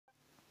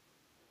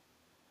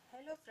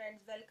Hello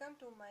friends, welcome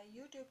to my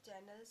YouTube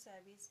channel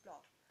सैवीज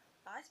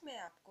blog. आज मैं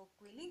आपको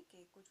क्विलिंग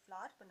के कुछ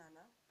फ्लावर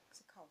बनाना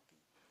सिखाऊंगी।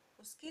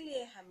 उसके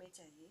लिए हमें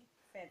चाहिए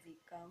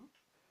Fevigum,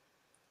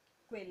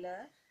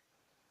 क्विलर,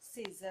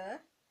 seizure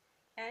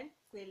and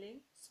quilling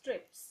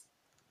strips.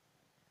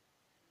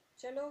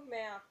 चलो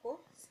मैं आपको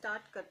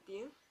स्टार्ट करती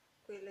हूँ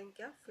क्विलिंग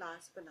का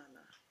फ्लावर्स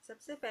बनाना।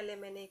 सबसे पहले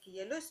मैंने एक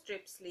येलो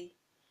स्ट्रिप्स ली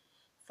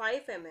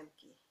 5 mm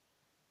की।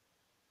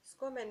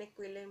 इसको मैंने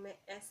क्विलिंग में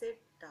ऐसे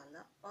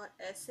डाला और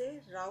ऐसे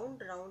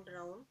राउंड राउंड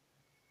राउंड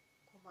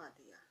घुमा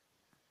दिया।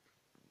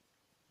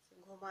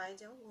 घुमाए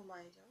जाओ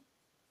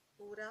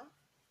पूरा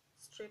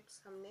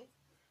स्ट्रिप्स हमने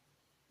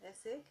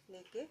ऐसे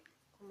लेके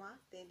घुमा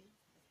देनी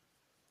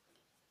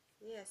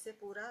है। ये ऐसे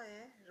पूरा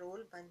है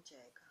रोल बन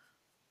जाएगा।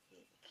 ये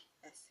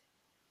देखिए ऐसे।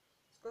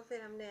 इसको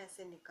फिर हमने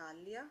ऐसे निकाल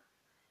लिया,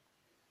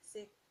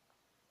 इसे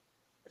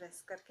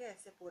प्रेस करके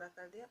ऐसे पूरा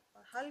कर दिया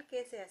और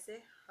हल्के से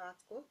ऐसे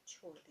हाथ को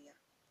छोड़ दिया।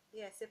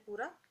 ये ऐसे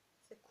पूरा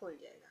से खुल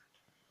जाएगा।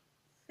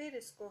 फिर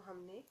इसको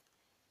हमने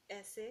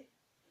ऐसे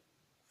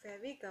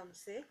फेविगम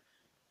से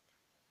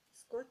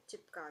इसको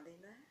चिपका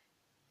देना है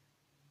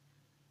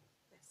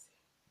ऐसे।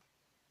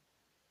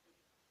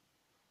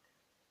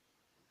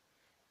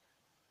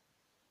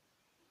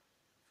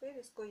 फिर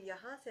इसको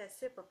यहाँ से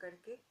ऐसे पकड़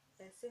के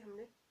ऐसे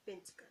हमने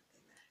पिंच कर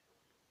देना है।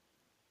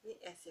 ये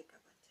ऐसे का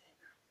बन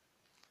जाएगा।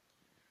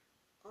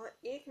 और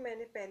एक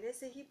मैंने पहले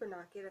से ही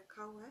बना के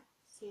रखा हुआ है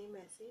सेम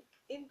ऐसे।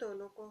 इन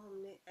दोनों को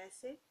हमने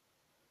ऐसे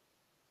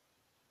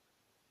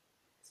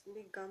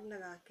इसमें गम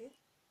लगा के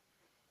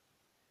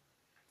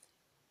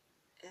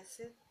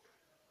ऐसे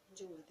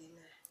जोड़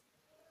देना है।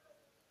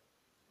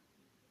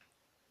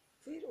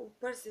 फिर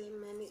ऊपर से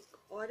मैंने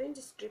ऑरेंज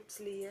स्ट्रिप्स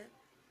ली है।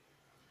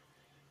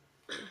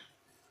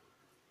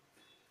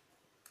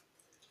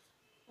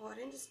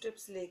 ऑरेंज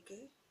स्ट्रिप्स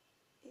लेके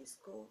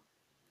इसको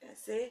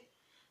ऐसे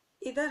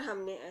इधर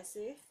हमने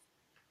ऐसे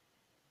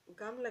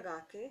गम लगा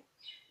के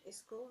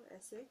इसको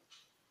ऐसे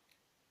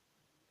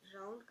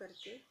राउंड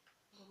करके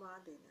घुमा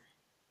देना है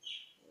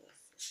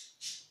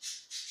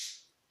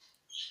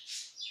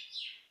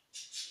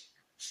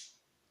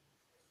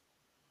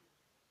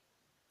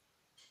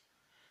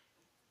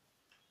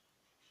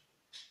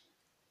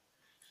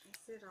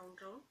ऐसे राउंड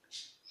राउंड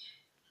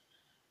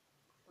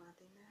घुमा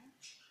देना है।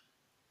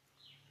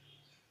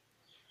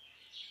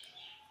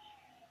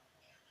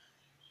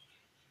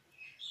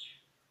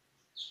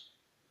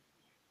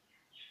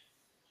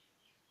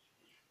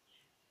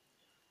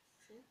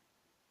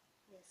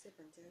 फिर ऐसे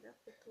बन जाएगा।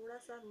 फिर थोड़ा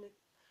सा हमने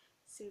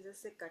सीजर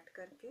से कट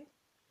करके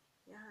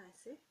यहाँ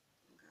ऐसे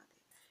लगा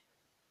देना है।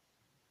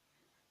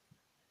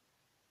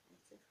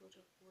 ऐसे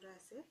पूरा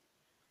ऐसे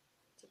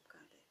चिपका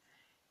देना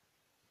है।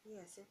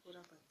 ये ऐसे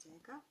पूरा बन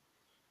जाएगा।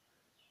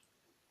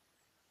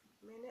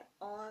 मैंने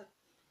और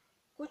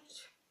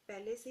कुछ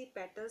पहले से ही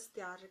पेटल्स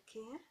तैयार रखे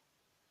हैं।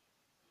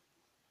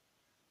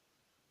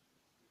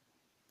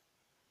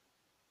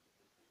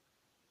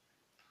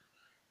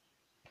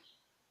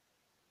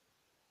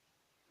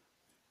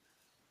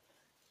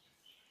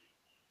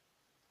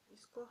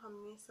 इसको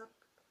हमने सब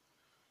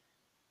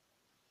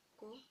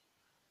को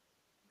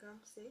गम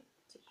से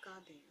चिपका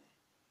देना है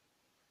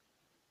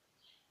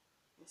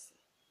ऐसे।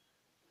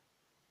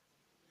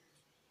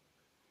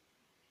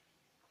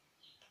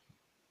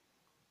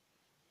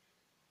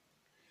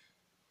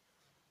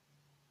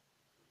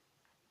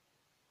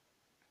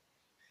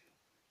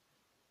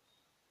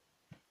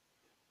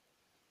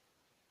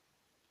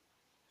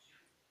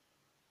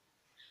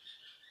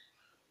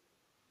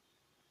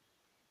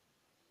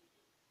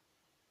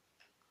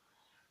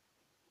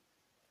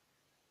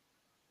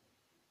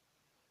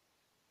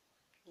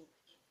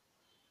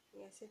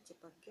 ये ऐसे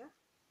चिपक गया।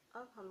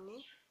 अब हमने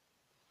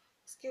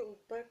इसके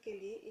ऊपर के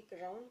लिए एक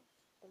राउंड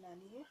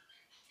बनानी है।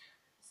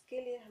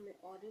 इसके लिए हमें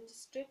orange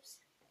strips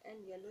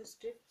and yellow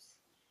strips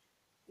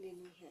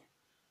लेनी है।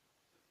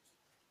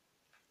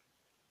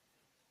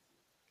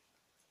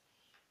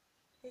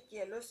 एक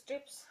येलो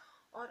स्ट्रिप्स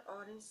और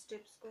ऑरेंज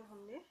स्ट्रिप्स को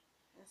हमने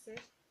ऐसे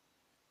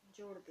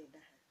जोड़ देना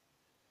है।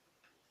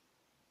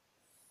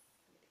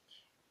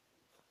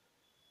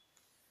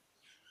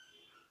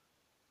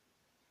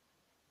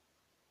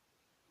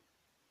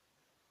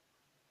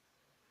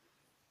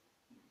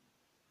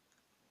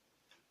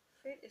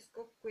 फिर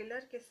इसको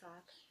क्विलर के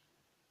साथ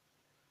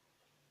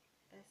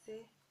ऐसे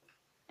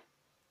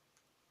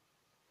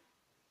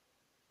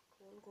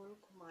गोल गोल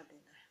घुमा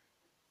देना है।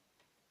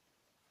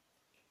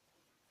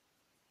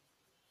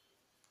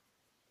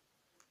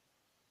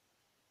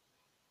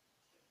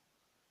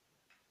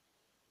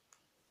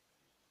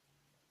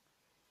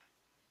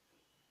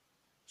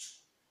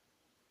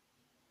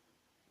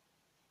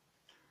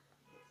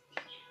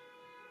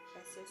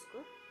 ऐसे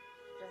इसको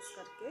प्रेस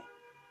करके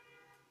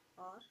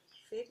और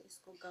फिर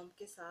इसको गम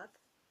के साथ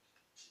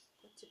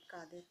इसको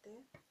चिपका देते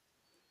हैं।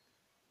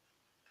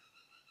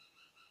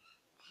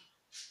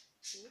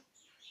 ये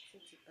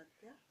चिपक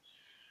गया।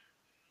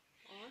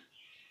 और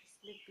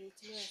इसमें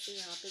बीच में ऐसे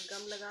यहाँ पे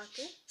गम लगा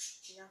के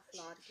या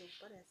फ्लावर के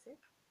ऊपर ऐसे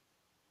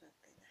रख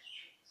देना है।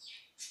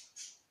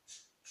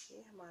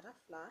 ये हमारा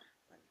फ्लावर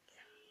बन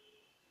गया।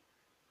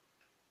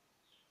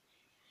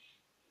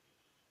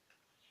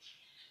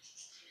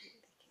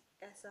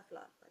 ऐसा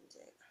फ्लावर बन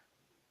जाएगा।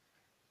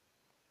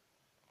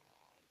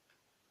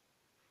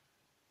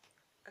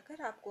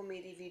 अगर आपको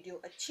मेरी वीडियो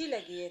अच्छी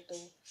लगी है तो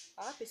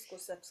आप इसको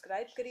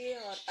सब्सक्राइब करिए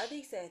और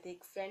अधिक से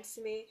अधिक फ्रेंड्स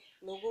में,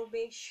 लोगों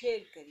में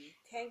शेयर करिए।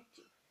 Thank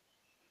you.